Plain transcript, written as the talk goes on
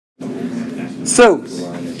So,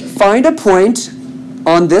 find a point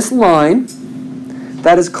on this line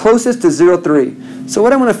that is closest to 0, 3. So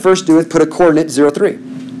what I want to first do is put a coordinate 0, 3.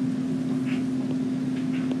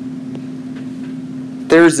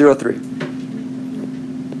 There's 0, 3.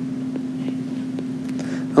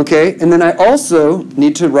 Okay, and then I also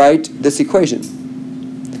need to write this equation.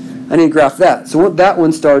 I need to graph that. So that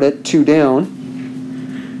one start at 2 down.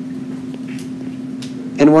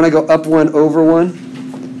 And when I go up 1 over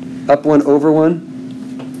 1, up 1 over 1.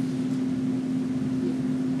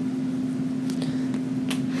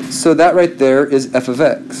 So that right there is f of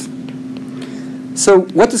x. So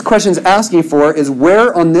what this question is asking for is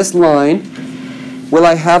where on this line will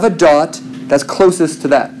I have a dot that's closest to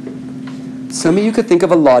that? Some of you could think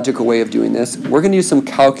of a logical way of doing this. We're going to use some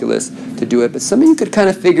calculus to do it, but some of you could kind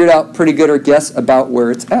of figure it out pretty good or guess about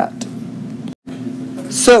where it's at.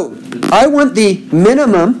 So I want the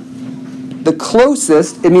minimum, the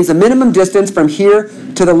closest, it means the minimum distance from here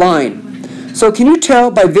to the line. So can you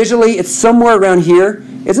tell by visually it's somewhere around here?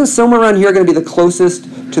 Isn't somewhere around here going to be the closest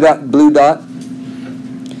to that blue dot?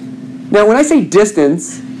 Now when I say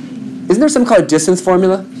distance, isn't there something called a distance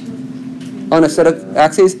formula on a set of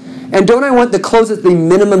axes? And don't I want the closest, the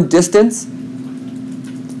minimum distance?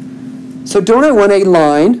 So don't I want a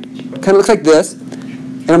line, kind of looks like this,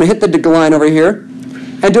 and I'm going to hit the line over here,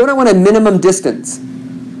 and don't I want a minimum distance?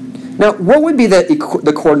 Now what would be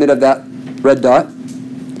the coordinate of that red dot?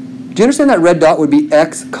 Do you understand that red dot would be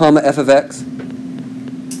x comma f of x?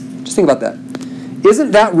 Just think about that.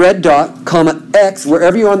 Isn't that red dot comma x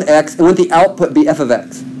wherever you're on the x, and wouldn't the output be f of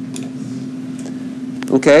x?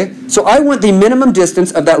 Okay, so I want the minimum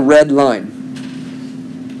distance of that red line.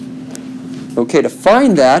 Okay, to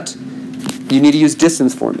find that, you need to use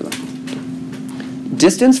distance formula.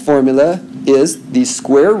 Distance formula is the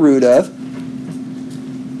square root of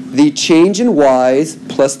the change in y's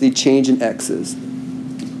plus the change in x's.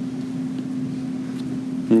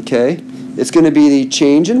 Okay, it's going to be the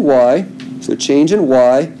change in y, so change in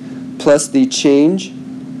y plus the change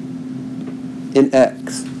in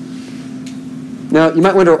x. Now, you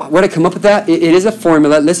might wonder, where did I come up with that? It is a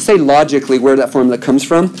formula. Let's say logically where that formula comes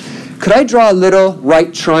from. Could I draw a little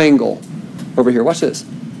right triangle over here? Watch this.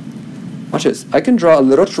 Watch this. I can draw a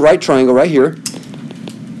little right triangle right here.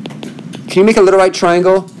 Can you make a little right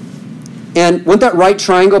triangle? And wouldn't that right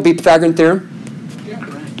triangle be Pythagorean theorem? Yeah.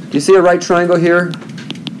 Do you see a right triangle here?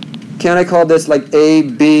 Can I call this like A,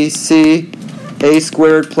 B, C, A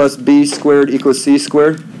squared plus B squared equals C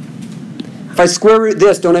squared? If I square root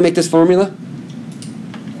this, don't I make this formula?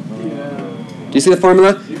 Do you see the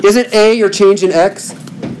formula? Isn't A your change in x?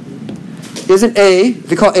 Isn't A, if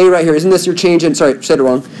you call A right here, isn't this your change in, sorry, I said it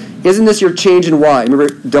wrong. Isn't this your change in y? Remember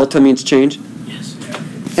delta means change? Yes.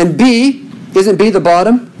 And B, isn't B the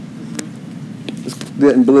bottom? Let's do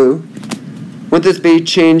it in blue. Wouldn't this be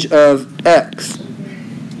change of x?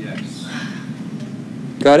 Yes.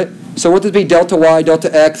 Got it? So wouldn't this be delta y, delta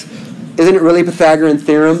x? Isn't it really Pythagorean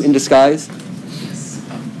theorem in disguise? Yes.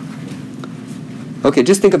 Okay,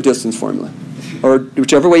 just think of distance formula. Or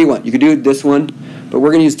whichever way you want. You could do this one, but we're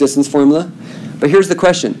going to use distance formula. But here's the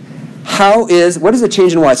question. What is the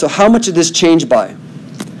change in y? So how much did this change by?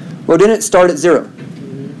 Well, didn't it start at 0?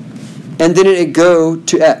 And didn't it go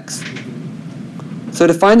to x? So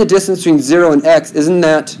to find the distance between 0 and x, isn't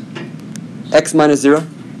that x minus 0?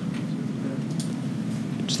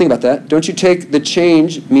 Just think about that. Don't you take the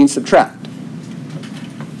change means subtract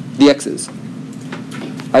the x's.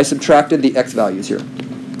 I subtracted the x values here.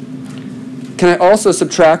 Can I also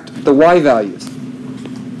subtract the y values?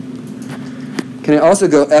 Can I also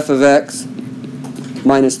go f of x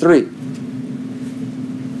minus 3?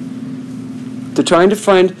 To trying to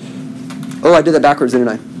find, oh, I did that backwards, didn't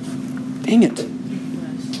I? Dang it.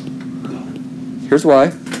 Here's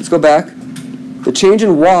y. Let's go back. The change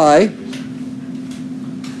in y,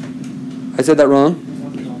 I said that wrong.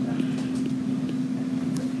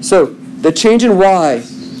 So, the change in y,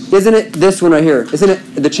 isn't it this one right here? Isn't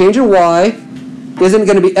it, the change in y isn't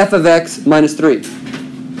going to be f of x minus 3.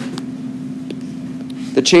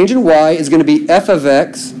 The change in y is going to be f of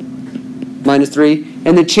x minus 3,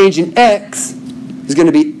 and the change in x is going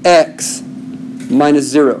to be x minus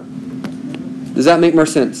 0. Does that make more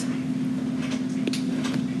sense?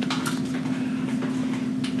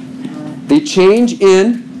 The change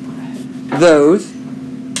in those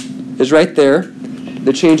is right there.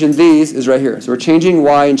 The change in these is right here. So we're changing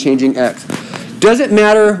y and changing x. Does it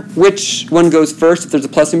matter which one goes first if there's a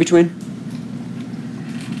plus in between?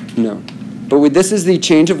 No. But this is the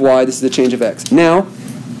change of y, this is the change of x. Now,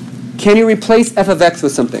 can you replace f of x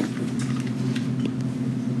with something?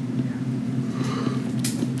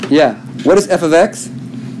 Yeah. What is f of x?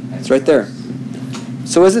 It's right there.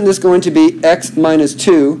 So isn't this going to be x minus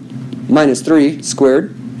 2 minus 3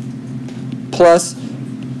 squared plus,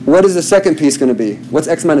 what is the second piece going to be? What's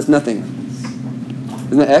x minus nothing?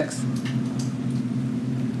 Isn't it x?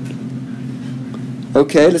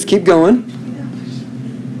 Okay, let's keep going.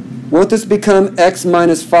 Won't this become x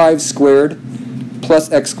minus 5 squared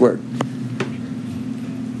plus x squared?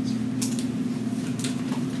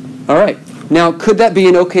 All right. Now, could that be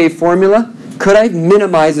an okay formula? Could I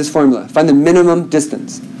minimize this formula? Find the minimum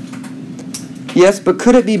distance. Yes, but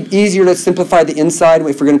could it be easier to simplify the inside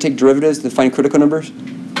if we're going to take derivatives to find critical numbers?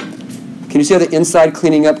 Can you see how the inside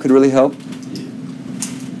cleaning up could really help?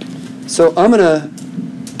 So I'm going to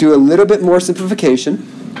do a little bit more simplification.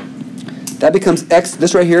 That becomes x,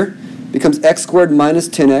 this right here, becomes x squared minus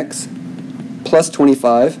 10x plus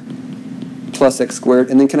 25 plus x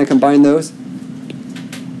squared. And then can I combine those?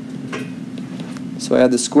 So I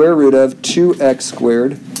have the square root of 2x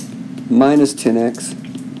squared minus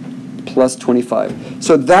 10x plus 25.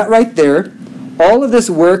 So that right there, all of this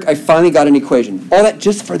work, I finally got an equation. All that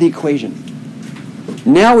just for the equation.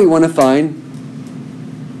 Now we want to find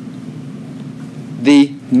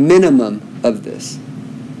the minimum of this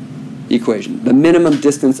equation, the minimum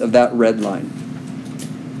distance of that red line.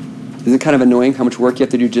 Isn't it kind of annoying how much work you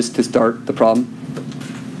have to do just to start the problem?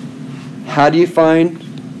 How do you find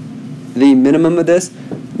the minimum of this?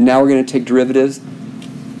 Now we're going to take derivatives,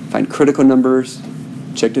 find critical numbers,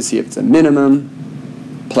 check to see if it's a minimum,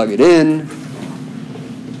 plug it in,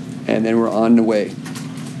 and then we're on the way.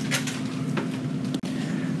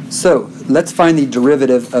 So let's find the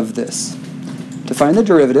derivative of this. To find the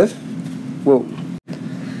derivative,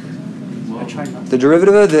 the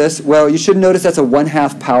derivative of this, well, you should notice that's a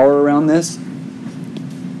 1/2 power around this.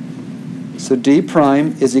 So d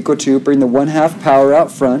prime is equal to, bring the 1/2 power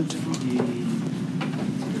out front,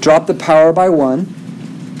 drop the power by 1,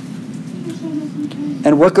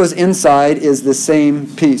 and what goes inside is the same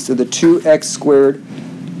piece. So the 2x squared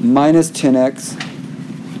minus 10x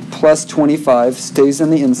plus 25 stays on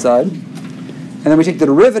the inside. And then we take the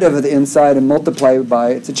derivative of the inside and multiply it by,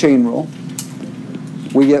 it's a chain rule.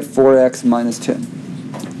 We get 4x minus 10.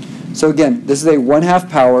 So again, this is a 1/2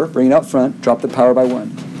 power, bring it out front, drop the power by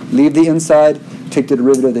 1. Leave the inside, take the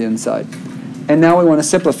derivative of the inside. And now we want to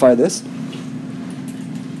simplify this.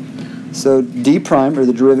 So d prime, or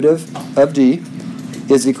the derivative of d,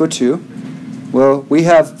 is equal to, well, we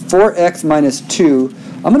have 4x minus 2.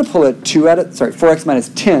 I'm going to pull a 2 out of, 4x minus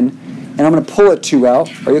 10, and I'm going to pull a 2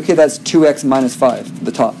 out. Are you okay? That's 2x minus 5 at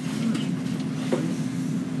the top.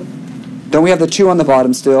 Don't we have the 2 on the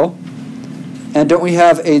bottom still? And don't we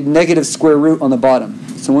have a negative square root on the bottom?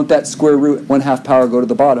 So won't that square root 1/2 power go to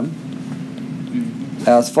the bottom?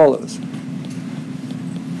 As follows.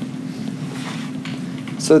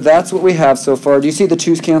 So that's what we have so far. Do you see the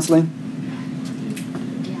 2's canceling?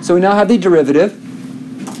 So we now have the derivative.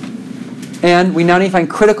 And we now need to find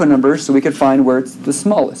critical numbers so we can find where it's the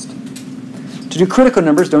smallest. To do critical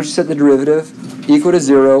numbers, don't you set the derivative equal to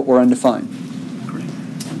 0 or undefined?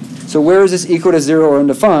 So where is this equal to 0 or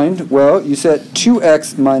undefined? Well, you set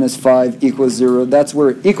 2x minus 5 equals 0. That's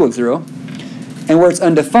where it equals 0. And where it's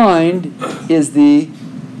undefined is the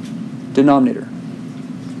denominator.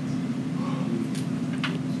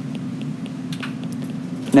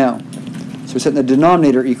 Now, so we're setting the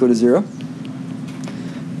denominator equal to 0.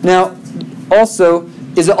 Now, also,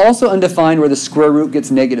 is it also undefined where the square root gets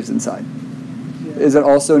negatives inside? Is that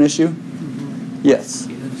also an issue? Yes.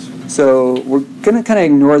 So we're going to kind of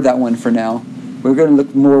ignore that one for now. We're going to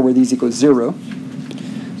look more where these equal 0.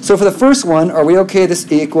 So for the first one, are we okay this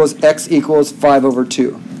equals x equals 5 over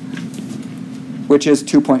 2, which is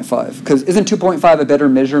 2.5? Because isn't 2.5 a better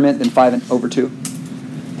measurement than 5 over 2?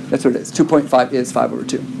 That's what it is. 2.5 is 5 over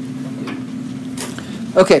 2.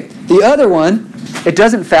 Okay, the other one, it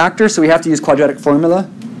doesn't factor, so we have to use quadratic formula.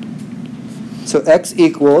 So x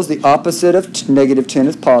equals, the opposite of negative 10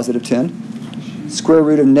 is positive 10. Square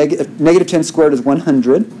root of negative 10 squared is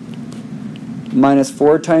 100, minus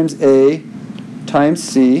 4 times a times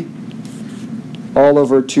c, all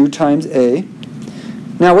over 2 times a.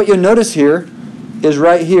 Now what you'll notice here is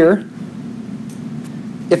right here,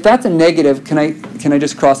 if that's a negative, can I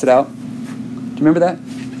just cross it out? Do you remember that?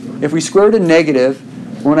 If we square root a negative,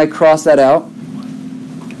 when I cross that out,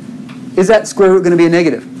 is that square root going to be a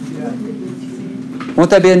negative? Yeah. Won't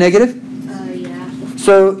that be a negative? Yeah.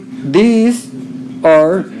 So these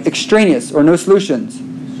are extraneous, or no solutions.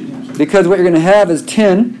 Because what you're going to have is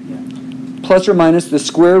 10 plus or minus the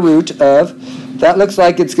square root of, that looks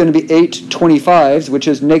like it's going to be 8 25s, which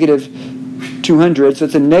is negative 200, so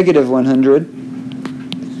it's a negative 100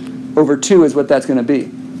 over 2 is what that's going to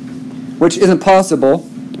be, which isn't possible.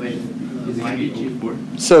 Wait,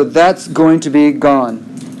 So that's going to be gone.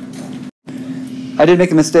 I did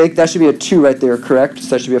make a mistake. That should be a 2 right there, correct? So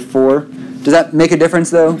that should be a 4. Does that make a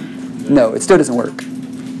difference, though? No, it still doesn't work.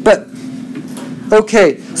 But,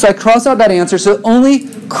 okay, so I cross out that answer. So only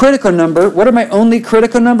critical number. What are my only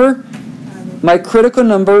critical number? My critical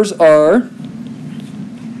numbers are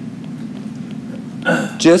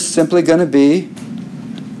just simply going to be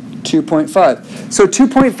 2.5. So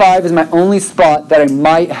 2.5 is my only spot that I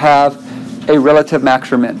might have a relative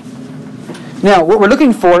max or min. Now, what we're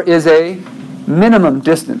looking for is a minimum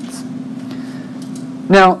distance.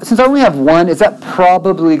 Now, since I only have 1, is that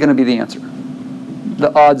probably going to be the answer?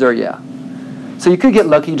 The odds are yeah. So you could get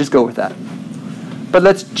lucky, just go with that. But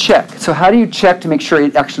let's check. So how do you check to make sure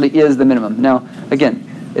it actually is the minimum? Now, again,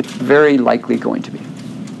 it's very likely going to be.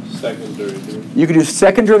 Second derivative. You can do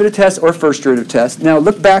second derivative test or first derivative test. Now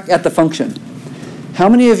look back at the function. How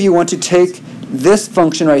many of you want to take this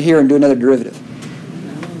function right here and do another derivative?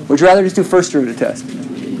 Would you rather just do first derivative test?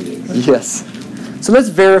 Yes. So let's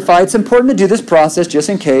verify. It's important to do this process just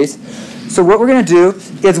in case. So what we're going to do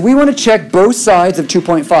is we want to check both sides of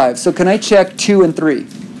 2.5. So can I check 2 and 3?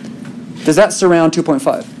 Does that surround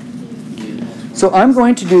 2.5? So I'm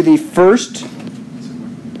going to do the first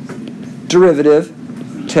derivative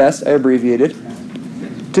test, I abbreviated.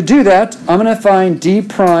 To do that, I'm going to find d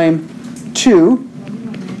prime 2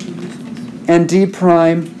 and d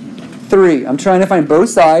prime 3. I'm trying to find both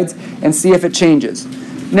sides and see if it changes.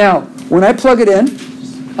 Now, when I plug it in,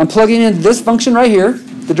 I'm plugging in this function right here,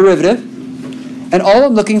 the derivative, and all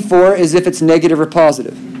I'm looking for is if it's negative or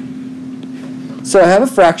positive. So I have a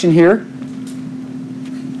fraction here.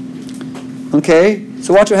 Okay,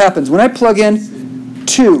 so watch what happens. When I plug in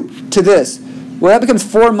 2 to this, well, that becomes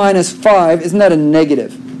 4 minus 5. Isn't that a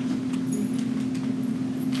negative?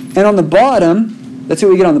 And on the bottom, let's see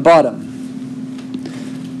what we get on the bottom.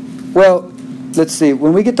 Well, let's see.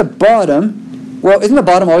 When we get the bottom, well, isn't the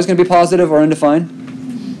bottom always going to be positive or undefined?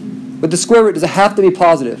 With the square root, does it have to be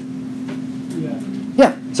positive?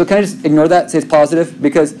 Yeah. So can I just ignore that, say it's positive?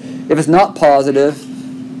 Because if it's not positive,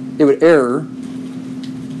 it would error,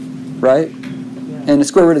 right? And the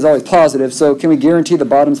square root is always positive, so can we guarantee the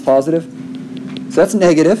bottom's positive? So that's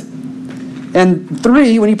negative. And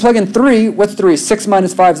 3, when you plug in 3, what's 3? 6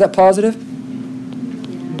 minus 5, is that positive?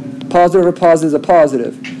 Positive over positive is a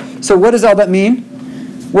positive. So what does all that mean?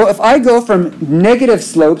 Well, if I go from negative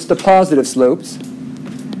slopes to positive slopes,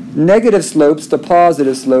 negative slopes to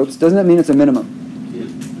positive slopes, doesn't that mean it's a minimum?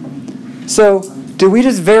 So do we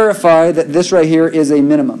just verify that this right here is a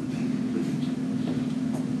minimum?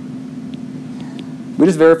 We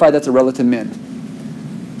just verify that's a relative min.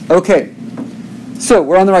 Okay, so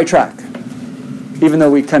we're on the right track. Even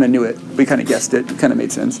though we kind of knew it. We kind of guessed it. It kind of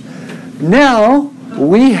made sense. Now,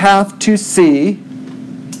 we have to see...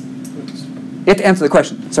 You have to answer the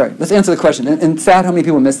question. Sorry, let's answer the question. And sad how many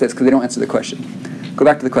people miss this because they don't answer the question. Go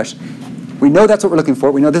back to the question. We know that's what we're looking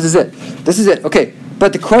for. We know this is it. This is it. Okay,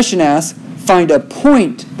 but the question asks, find a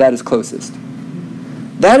point that is closest.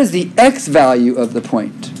 That is the x value of the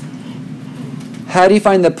point. How do you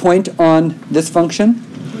find the point on this function?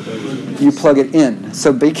 You plug it in.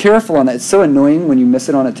 So be careful on that. It's so annoying when you miss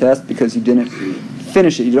it on a test because you didn't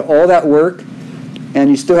finish it. You did all that work,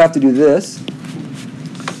 and you still have to do this,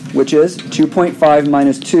 which is 2.5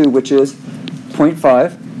 minus 2, which is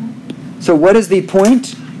 0.5. So what is the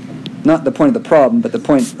point? Not the point of the problem, but the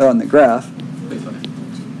point on the graph.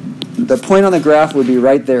 The point on the graph would be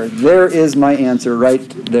right there. There is my answer right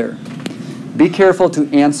there. Be careful to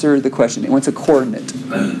answer the question. It wants a coordinate.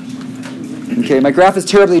 Okay, my graph is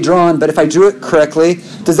terribly drawn, but if I drew it correctly,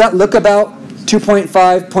 does that look about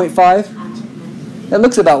 2.5, 0.5? That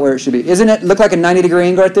looks about where it should be. Isn't it look like a 90-degree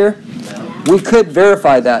angle right there? We could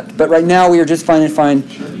verify that, but right now we are just trying to find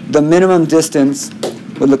the minimum distance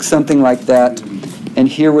would look something like that, and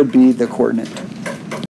here would be the coordinate.